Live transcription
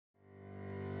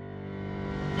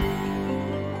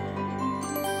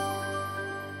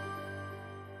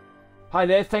Hi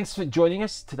there, thanks for joining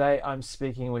us. Today I'm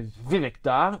speaking with Vivek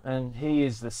Dhar, and he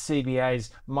is the CBA's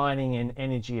mining and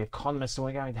energy economist, and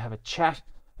we're going to have a chat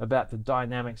about the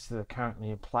dynamics that are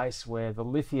currently in place where the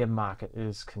lithium market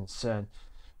is concerned.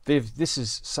 Viv, this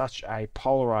is such a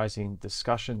polarizing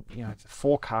discussion. You know, the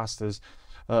forecasters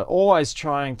always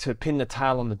trying to pin the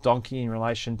tail on the donkey in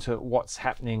relation to what's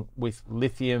happening with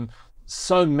lithium.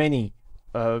 So many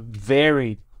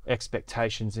varied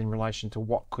expectations in relation to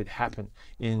what could happen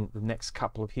in the next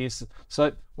couple of years.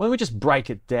 So when we just break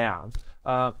it down,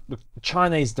 the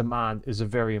Chinese demand is a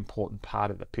very important part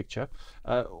of the picture.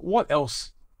 What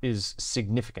else is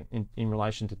significant in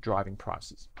relation to driving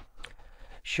prices?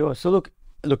 Sure. So look,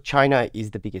 China is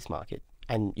the biggest market,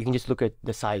 and you can just look at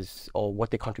the size or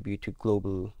what they contribute to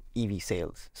global EV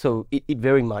sales. So it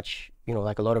very much,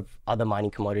 like a lot of other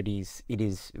mining commodities, it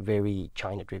is very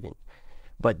China driven.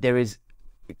 But there is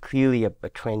clearly a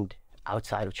trend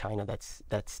outside of China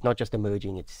that's not just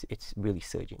emerging, it's really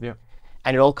surging. Yeah.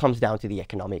 And it all comes down to the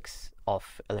economics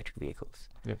of electric vehicles.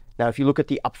 Yeah. Now, if you look at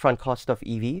the upfront cost of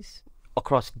EVs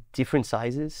across different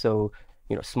sizes, so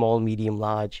small, medium,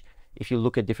 large, if you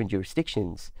look at different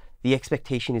jurisdictions, the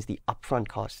expectation is the upfront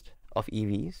cost of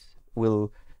EVs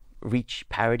will reach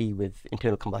parity with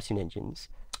internal combustion engines.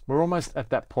 We're almost at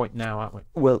that point now, aren't we?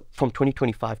 Well, from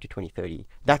 2025 to 2030,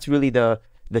 that's really the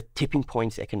tipping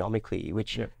points economically,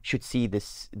 which should see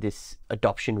this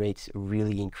adoption rates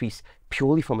really increase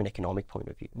purely from an economic point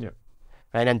of view. Yeah.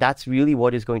 Right? And that's really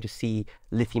what is going to see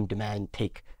lithium demand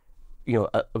take,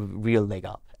 a real leg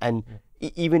up. And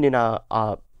even in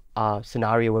our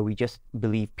scenario where we just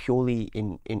believe purely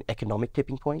in economic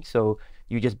tipping points, so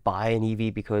you just buy an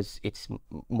EV because it's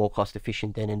more cost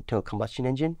efficient than an internal combustion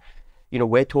engine,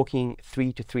 we're talking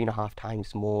 3 to 3.5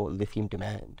 times more lithium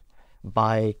demand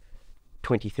by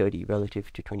 2030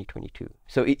 relative to 2022.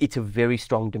 So it's a very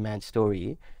strong demand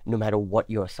story, no matter what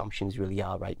your assumptions really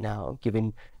are right now,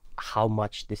 given how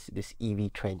much this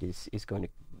EV trend is going to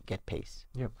get pace.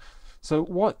 Yeah. So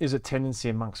what is a tendency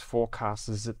amongst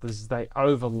forecasters that they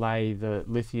overlay the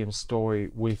lithium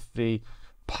story with the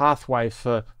pathway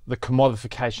for the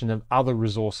commodification of other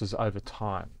resources over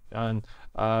time? And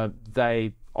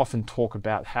they often talk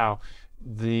about how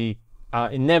the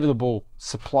inevitable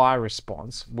supply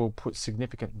response will put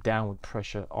significant downward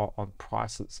pressure on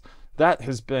prices. That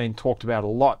has been talked about a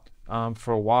lot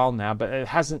for a while now, but it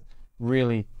hasn't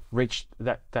really reached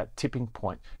that tipping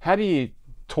point. How do you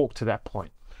talk to that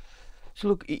point? So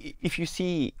look, if you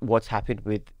see what's happened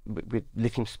with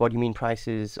lithium spodumene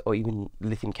prices or even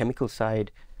lithium chemical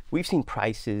side, we've seen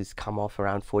prices come off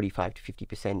around 45 to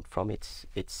 50% from its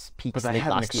peaks. But they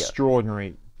had an last year.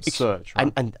 Extraordinary surge,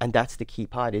 right? And that's the key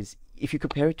part is, if you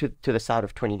compare it to the start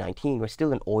of 2019, we're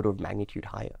still an order of magnitude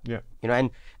higher. Yeah.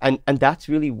 And that's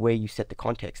really where you set the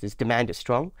context. Is demand is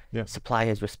strong, supply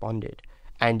has responded.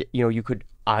 And you could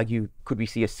argue, could we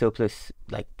see a surplus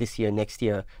like this year, next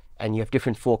year? And you have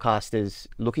different forecasters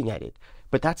looking at it.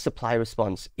 But that supply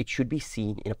response, it should be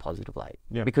seen in a positive light.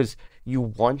 Yeah. Because you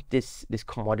want this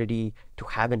commodity to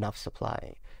have enough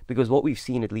supply. Because what we've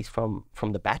seen, at least from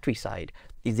the battery side,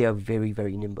 is they are very,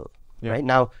 very nimble. Yeah. Right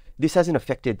now, this hasn't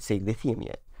affected, say, lithium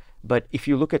yet. But if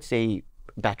you look at, say,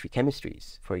 battery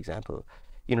chemistries, for example,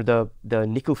 the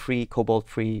nickel-free,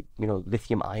 cobalt-free,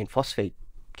 lithium iron phosphate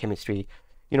chemistry,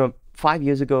 5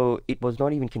 years ago, it was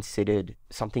not even considered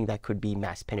something that could be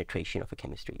mass penetration of a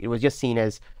chemistry. It was just seen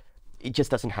as, it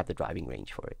just doesn't have the driving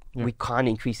range for it. Yeah. We can't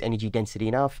increase energy density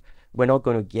enough. We're not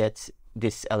going to get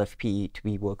this LFP to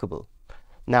be workable.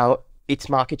 Now, its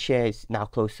market share is now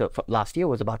closer, last year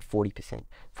was about 40%,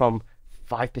 from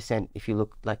 5% if you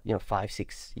look like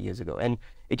 5-6 years ago. And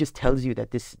it just tells you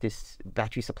that this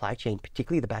battery supply chain,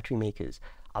 particularly the battery makers,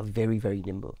 are very, very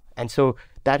nimble. And so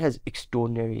that has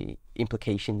extraordinary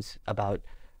implications about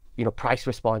price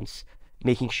response,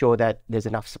 making sure that there's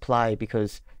enough supply,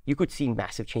 because you could see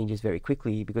massive changes very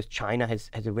quickly, because China has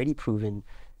already proven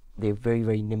they're very,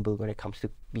 very nimble when it comes to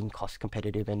being cost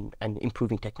competitive and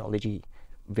improving technology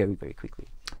very, very quickly.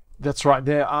 That's right.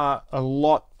 There are a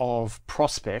lot of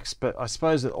prospects, but I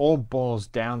suppose it all boils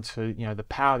down to the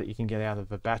power that you can get out of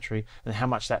the battery and how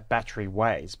much that battery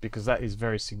weighs, because that is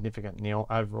very significant in the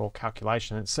overall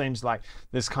calculation. It seems like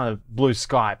there's kind of blue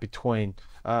sky between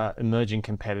emerging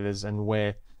competitors and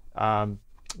where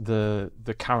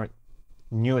the current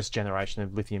newest generation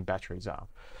of lithium batteries are.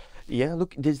 Yeah,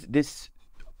 look, there's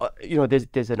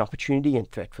an opportunity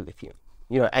and threat for lithium.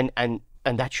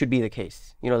 And that should be the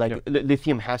case.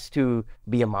 Lithium has to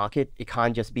be a market. It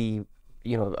can't just be,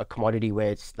 a commodity where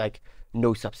it's like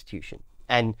no substitution.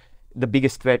 And the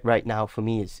biggest threat right now for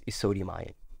me is sodium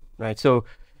ion, right? So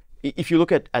if you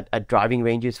look at driving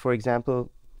ranges, for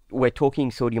example, we're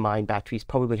talking sodium-ion batteries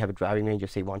probably have a driving range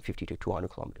of, say, 150 to 200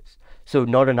 kilometers. So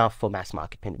not enough for mass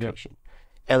market penetration.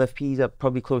 LFPs are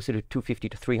probably closer to 250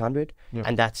 to 300,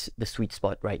 and that's the sweet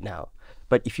spot right now.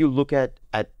 But if you look at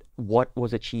what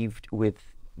was achieved with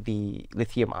the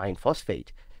lithium iron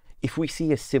phosphate, if we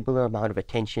see a similar amount of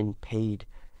attention paid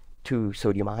to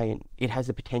sodium ion, it has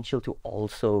the potential to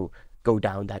also go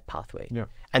down that pathway.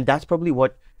 And that's probably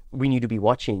what we need to be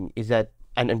watching, is that,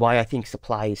 and why I think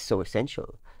supply is so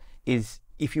essential, is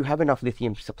if you have enough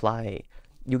lithium supply,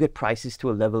 you get prices to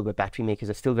a level where battery makers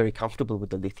are still very comfortable with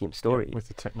the lithium story. With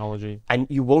the technology. And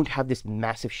you won't have this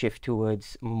massive shift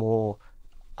towards more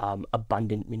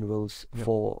abundant minerals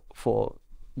for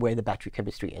where the battery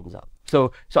chemistry ends up.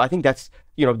 So I think that's,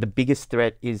 the biggest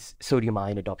threat is sodium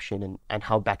ion adoption and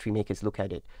how battery makers look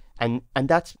at it. And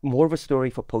that's more of a story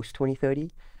for post 2030,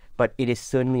 but it is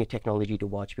certainly a technology to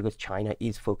watch because China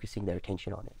is focusing their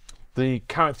attention on it. The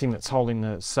current thing that's holding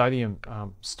the sodium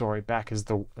story back is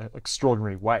the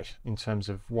extraordinary weight in terms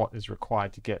of what is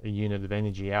required to get a unit of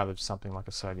energy out of something like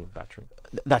a sodium battery.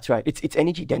 That's right. Its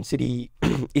energy density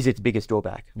is its biggest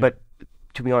drawback. But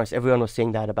to be honest, everyone was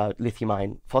saying that about lithium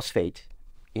iron phosphate,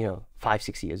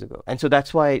 5-6 years ago. And so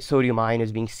that's why sodium ion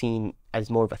is being seen as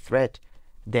more of a threat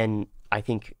than I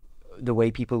think the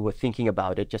way people were thinking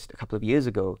about it just a couple of years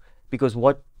ago. Because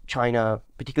what China,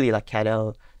 particularly like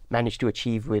CATL, managed to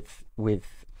achieve with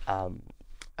the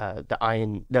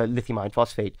lithium iron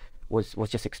phosphate was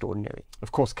just extraordinary.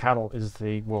 Of course, CATL is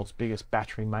the world's biggest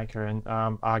battery maker and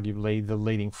arguably the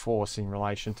leading force in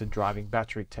relation to driving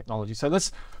battery technology. So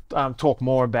let's talk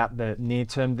more about the near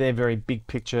term. They're very big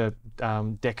picture,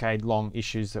 decade-long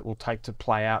issues that will take to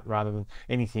play out rather than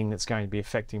anything that's going to be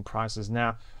affecting prices.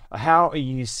 Now, how are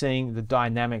you seeing the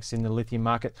dynamics in the lithium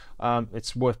market?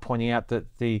 It's worth pointing out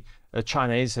that the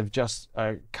Chinese have just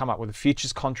come up with a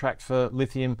futures contract for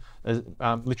lithium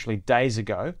literally days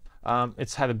ago.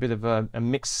 It's had a bit of a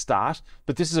mixed start,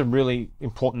 but this is a really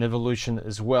important evolution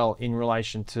as well in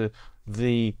relation to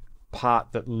the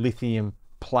part that lithium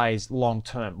plays long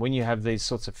term. When you have these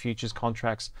sorts of futures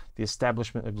contracts, the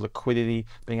establishment of liquidity,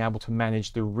 being able to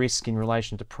manage the risk in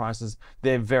relation to prices,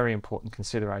 they're very important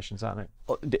considerations, aren't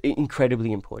they?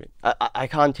 Incredibly important. I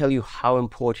can't tell you how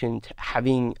important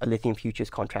having a lithium futures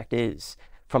contract is,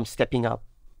 from stepping up,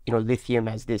 lithium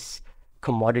as this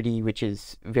commodity which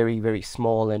is very, very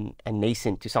small and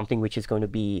nascent to something which is going to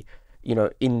be,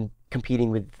 in competing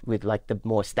with like the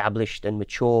more established and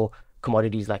mature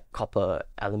commodities like copper,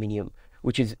 aluminium,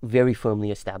 which is very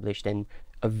firmly established and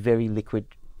a very liquid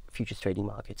futures trading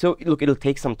market. So look, it'll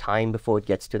take some time before it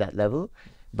gets to that level,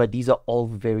 but these are all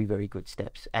very, very good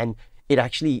steps. And it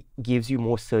actually gives you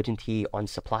more certainty on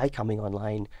supply coming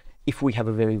online if we have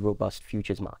a very robust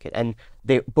futures market. And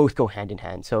they both go hand in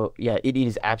hand. So yeah, it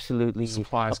is absolutely...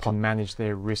 Suppliers can manage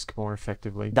their risk more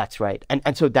effectively. That's right.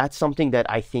 And so that's something that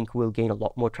I think will gain a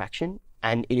lot more traction.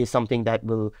 And it is something that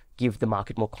will give the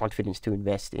market more confidence to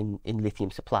invest in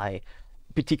lithium supply,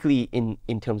 particularly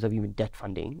in terms of even debt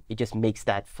funding. It just makes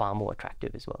that far more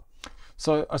attractive as well.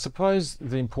 So I suppose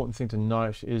the important thing to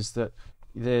note is that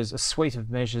there's a suite of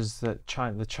measures that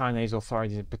the Chinese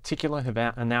authorities in particular have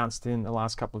announced in the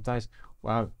last couple of days,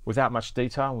 without much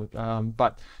detail,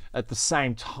 but at the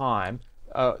same time,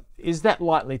 is that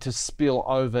likely to spill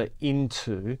over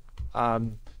into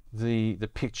the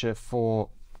picture for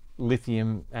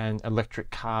lithium and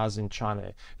electric cars in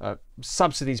China?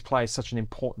 Subsidies play such an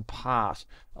important part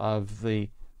of the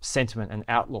sentiment and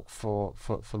outlook for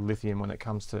lithium when it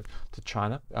comes to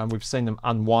China. We've seen them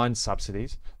unwind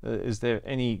subsidies. Is there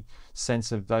any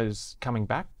sense of those coming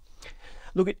back?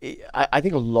 Look, I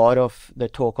think a lot of the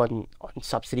talk on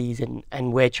subsidies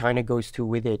and where China goes to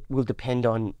with it will depend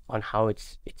on how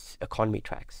its economy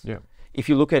tracks. Yeah. If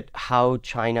you look at how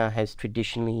China has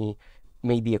traditionally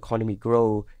made the economy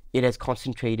grow, it has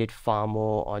concentrated far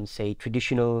more on, say,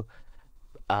 traditional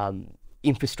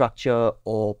infrastructure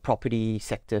or property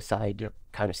sector side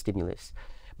kind of stimulus.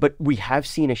 But we have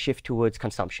seen a shift towards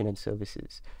consumption and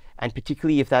services. And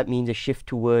particularly if that means a shift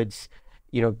towards,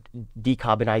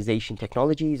 decarbonization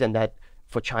technologies, and that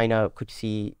for China could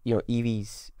see,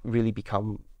 EVs really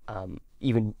become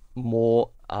even more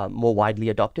widely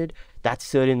adopted, that's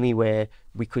certainly where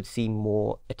we could see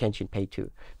more attention paid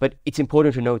to. But it's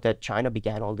important to note that China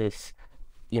began all this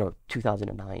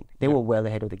 2009. They were well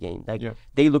ahead of the game.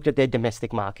 They looked at their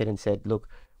domestic market and said, look,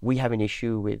 we have an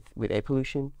issue with air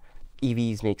pollution.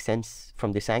 EVs make sense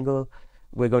from this angle.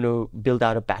 We're going to build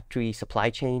out a battery supply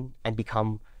chain and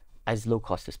become as low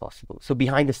cost as possible. So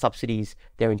behind the subsidies,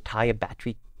 their entire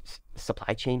battery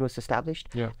supply chain was established,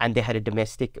 and they had a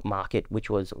domestic market which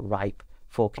was ripe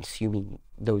for consuming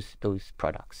those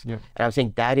products. Yeah. And I'm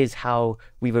saying that is how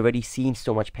we've already seen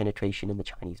so much penetration in the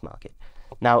Chinese market.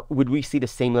 Now, would we see the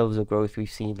same levels of growth we've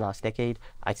seen last decade?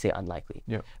 I'd say unlikely.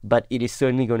 Yeah. But it is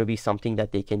certainly going to be something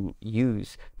that they can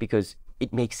use because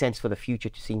it makes sense for the future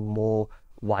to see more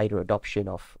wider adoption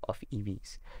of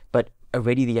EVs. But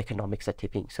already the economics are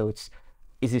tipping. So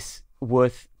is this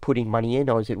worth putting money in,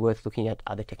 or is it worth looking at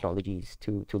other technologies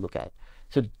to look at?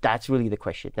 So that's really the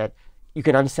question. That you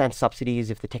can understand subsidies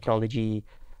if the technology,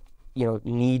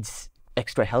 needs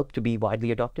extra help to be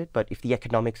widely adopted. But if the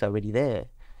economics are already there,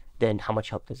 then how much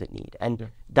help does it need?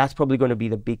 And that's probably going to be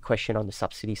the big question on the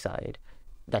subsidy side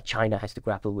that China has to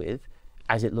grapple with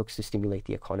as it looks to stimulate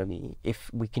the economy. If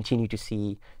we continue to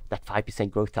see that 5%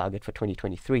 growth target for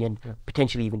 2023 and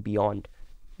potentially even beyond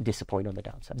disappoint on the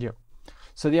downside. Yeah.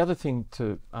 So the other thing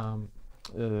to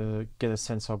get a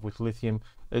sense of with lithium,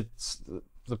 it's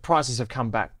the prices have come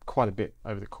back quite a bit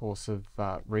over the course of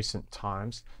recent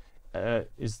times.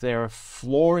 Is there a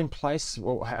floor in place?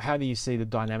 Or how do you see the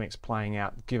dynamics playing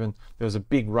out, given there was a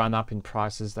big run up in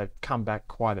prices? They've come back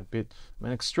quite a bit. I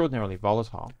mean, extraordinarily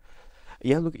volatile.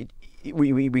 Yeah, look,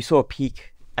 we saw a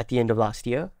peak at the end of last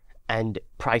year and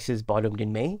prices bottomed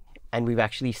in May, and we've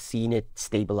actually seen it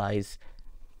stabilize,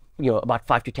 about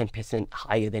 5 to 10%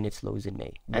 higher than its lows in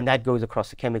May. And that goes across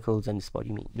the chemicals and the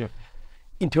spodumene. Yeah.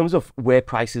 In terms of where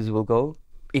prices will go,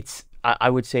 I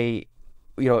would say,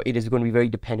 it is going to be very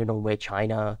dependent on where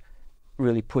China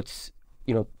really puts,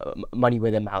 money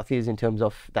where their mouth is in terms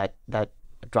of that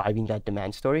driving that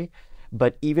demand story.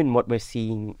 But even what we're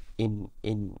seeing in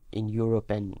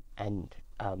Europe and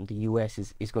the US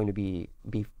is going to be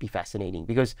fascinating,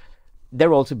 because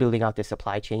they're also building out their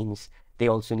supply chains. They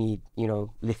also need,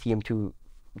 lithium to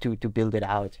build it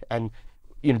out. And,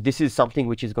 this is something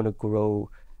which is going to grow.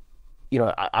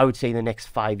 I would say in the next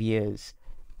 5 years,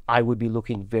 I would be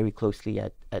looking very closely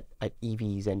at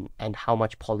EVs and how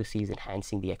much policy is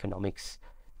enhancing the economics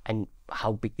and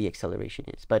how big the acceleration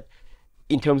is. But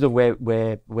in terms of where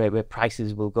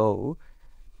prices will go,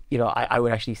 I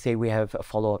would actually say we have a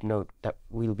follow-up note that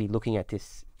we'll be looking at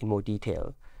this in more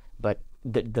detail. But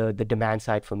the demand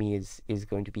side for me is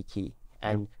going to be key,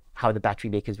 and how the battery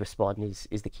makers respond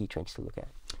is the key trends to look at.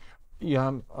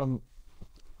 Yeah,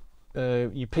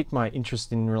 you piqued my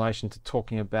interest in relation to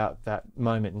talking about that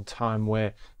moment in time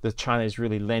where the Chinese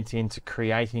really lent into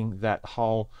creating that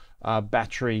whole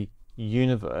battery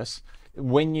universe.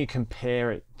 When you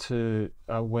compare it to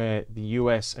where the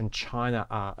US and China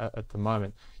are at the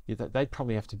moment, they'd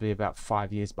probably have to be about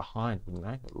 5 years behind, wouldn't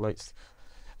they, at least?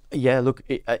 Yeah, look,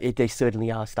 they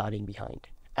certainly are starting behind.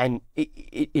 And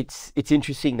it's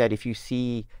interesting that if you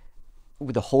see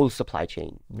with the whole supply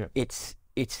chain, it's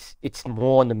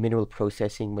more on the mineral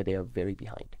processing where they are very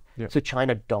behind. So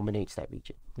China dominates that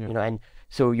region, and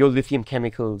so your lithium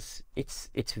chemicals,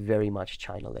 it's very much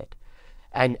China-led.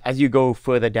 And as you go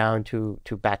further down to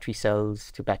battery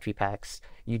cells, to battery packs,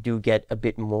 you do get a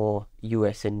bit more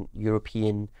US and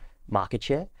European market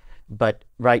share. But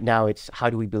right now, it's how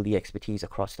do we build the expertise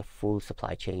across the full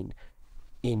supply chain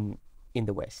in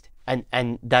the West?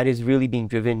 And that is really being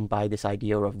driven by this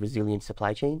idea of resilient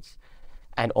supply chains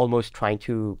and almost trying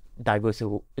to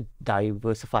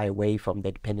diversify away from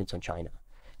their dependence on China.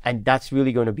 And that's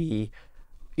really going to be,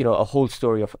 a whole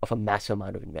story of a massive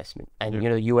amount of investment. And,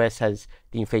 the US has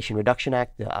the Inflation Reduction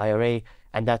Act, the IRA,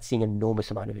 and that's seeing an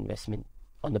enormous amount of investment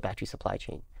on the battery supply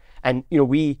chain. And,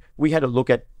 we had a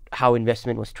look at how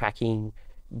investment was tracking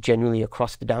generally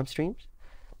across the downstreams.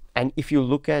 And if you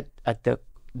look at the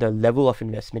level of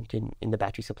investment in the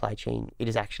battery supply chain, it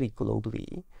is actually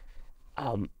globally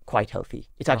quite healthy.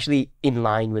 It's actually in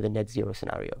line with a net zero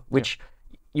scenario, which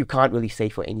you can't really say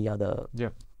for any other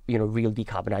real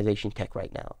decarbonization tech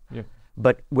right now.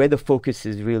 But where the focus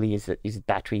is really is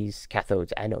batteries,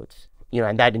 cathodes, anodes.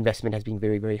 And that investment has been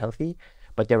very, very healthy.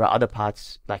 But there are other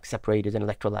parts like separators and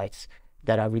electrolytes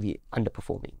that are really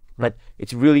underperforming. But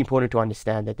it's really important to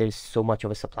understand that there's so much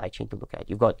of a supply chain to look at.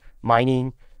 You've got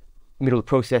mining, mineral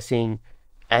processing,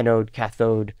 anode,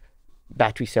 cathode,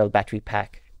 battery cell, battery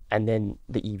pack, and then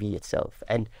the EV itself.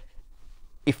 And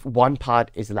if one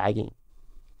part is lagging,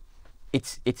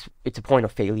 it's a point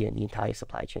of failure in the entire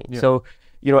supply chain. So,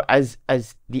 as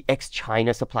the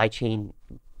ex-China supply chain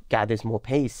gathers more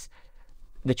pace,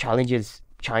 the challenge is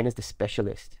China's the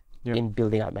specialist in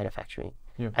building out manufacturing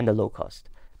and the low cost.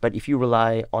 But if you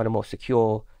rely on a more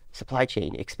secure supply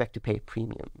chain, expect to pay a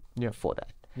premium for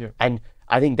that. And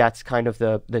I think that's kind of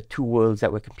the two worlds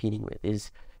that we're competing with.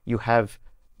 Is you have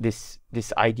this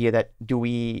idea that do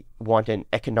we want an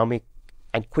economic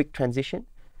and quick transition,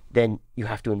 then you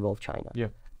have to involve China.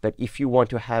 But if you want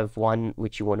to have one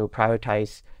which you want to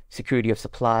prioritize security of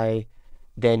supply,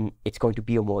 then it's going to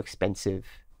be a more expensive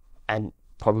and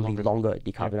probably longer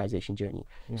decarbonization journey.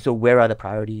 So where are the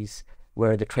priorities?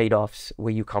 Where are the trade-offs?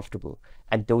 Where are you comfortable?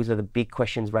 And those are the big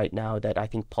questions right now that I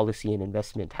think policy and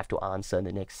investment have to answer in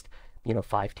the next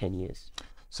 5-10 years.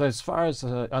 So as far as,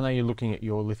 I know you're looking at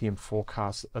your lithium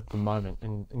forecast at the moment,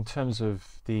 and in terms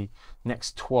of the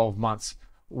next 12 months,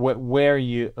 where are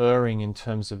you erring in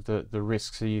terms of the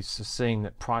risks? Are you seeing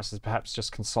that prices perhaps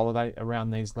just consolidate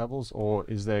around these levels, or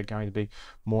is there going to be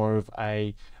more of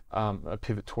a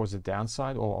pivot towards the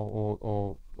downside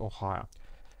or higher?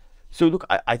 So look,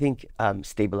 I think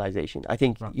stabilization. I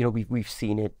think we've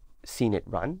seen it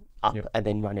run up and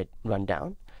then run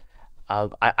down.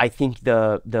 I think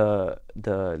the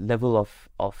level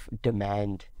of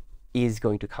demand is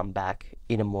going to come back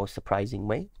in a more surprising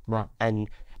way. Right.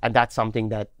 And that's something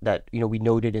that we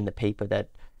noted in the paper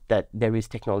that there is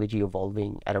technology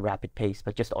evolving at a rapid pace,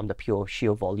 but just on the pure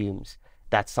sheer volumes,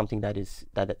 that's something that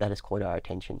has caught our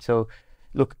attention. So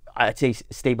look, I'd say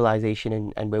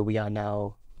stabilization and where we are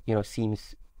now,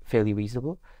 seems fairly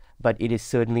reasonable, but it is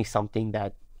certainly something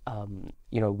that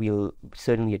we'll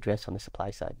certainly address on the supply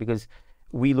side, because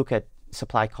we look at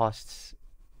supply costs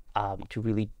to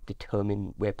really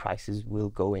determine where prices will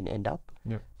go and end up.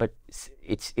 Yeah. But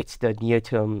it's the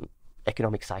near-term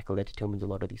economic cycle that determines a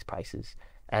lot of these prices,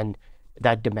 and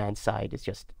that demand side is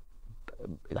just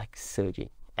like surging,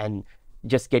 and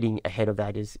just getting ahead of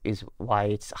that is why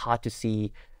it's hard to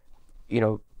see,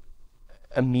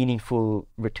 a meaningful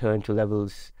return to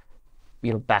levels,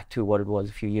 back to what it was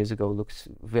a few years ago looks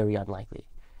very unlikely.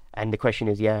 And the question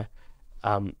is,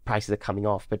 prices are coming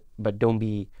off, but don't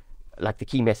be, like, the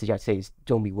key message I'd say is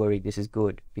don't be worried. This is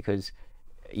good because,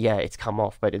 it's come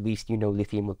off, but at least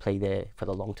lithium will play there for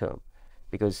the long term,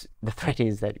 because the threat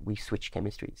is that we switch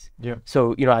chemistries. Yeah.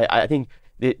 So I think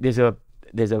there's a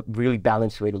really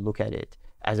balanced way to look at it,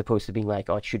 as opposed to being like,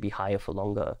 oh, it should be higher for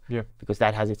longer. Yeah. Because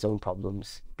that has its own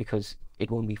problems, because it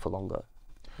won't be for longer.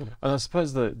 And I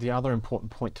suppose the other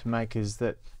important point to make is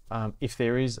that if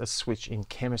there is a switch in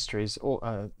chemistries,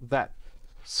 or that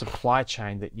supply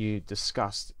chain that you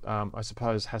discussed, I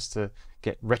suppose has to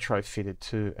get retrofitted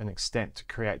to an extent to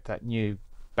create that new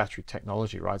battery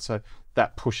technology, right? So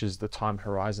that pushes the time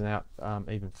horizon out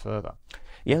even further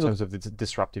in terms of the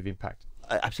disruptive impact.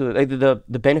 Absolutely.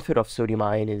 The benefit of sodium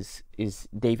ion is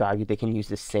they've argued they can use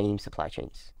the same supply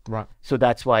chains. Right. So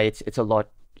that's why it's a lot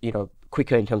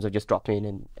quicker in terms of just drop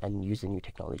in and use the new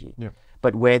technology. Yeah.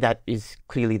 But where that is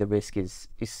clearly the risk is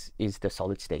the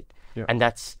solid state. Yeah. And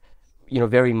that's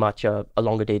very much a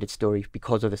longer dated story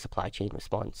because of the supply chain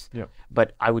response. Yeah.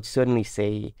 But I would certainly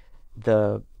say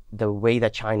the way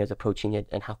that China is approaching it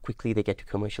and how quickly they get to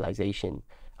commercialization.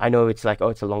 I know it's like,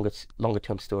 it's a longer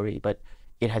term story, but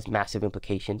it has massive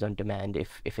implications on demand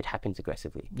if it happens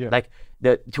aggressively. Yeah. Like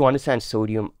to understand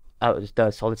sodium,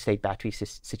 the solid state battery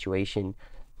situation,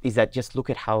 is that just look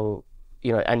at how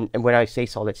and when I say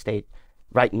solid state,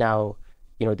 right now,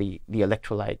 the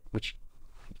electrolyte which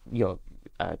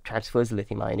transfers the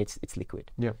lithium ion, it's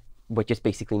liquid. Yeah. But just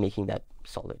basically making that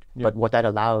solid. Yeah. But what that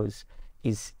allows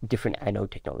is different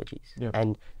anode technologies. Yeah.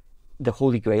 And the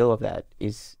holy grail of that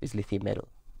is lithium metal.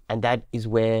 And that is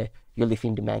where your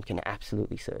lithium demand can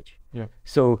absolutely surge. Yeah.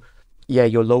 So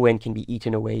your low end can be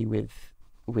eaten away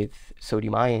with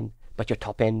sodium ion, but your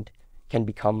top end can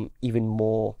become even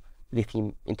more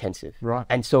lithium intensive. Right.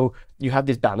 And so you have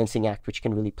this balancing act which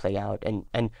can really play out,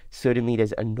 and certainly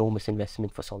there's enormous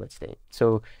investment for solid state.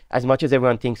 So as much as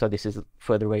everyone thinks, this is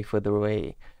further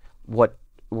away, what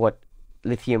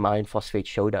lithium iron phosphate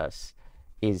showed us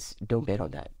is don't bet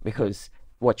on that, because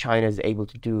what China is able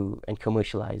to do and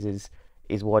commercialize is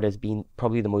what has been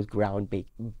probably the most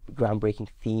groundbreaking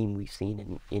theme we've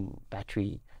seen in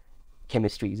battery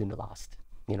chemistries in the last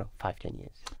 5-10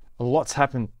 years. A lot's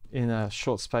happened in a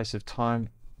short space of time,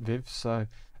 Viv. So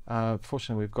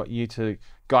fortunately, we've got you to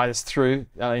guide us through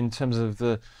in terms of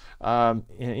the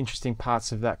interesting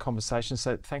parts of that conversation.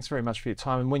 So thanks very much for your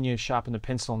time. And when you sharpen the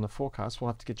pencil on the forecast, we'll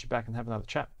have to get you back and have another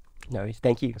chat. No worries.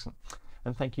 Thank you. Excellent.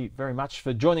 And thank you very much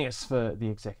for joining us for the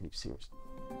Executive Series.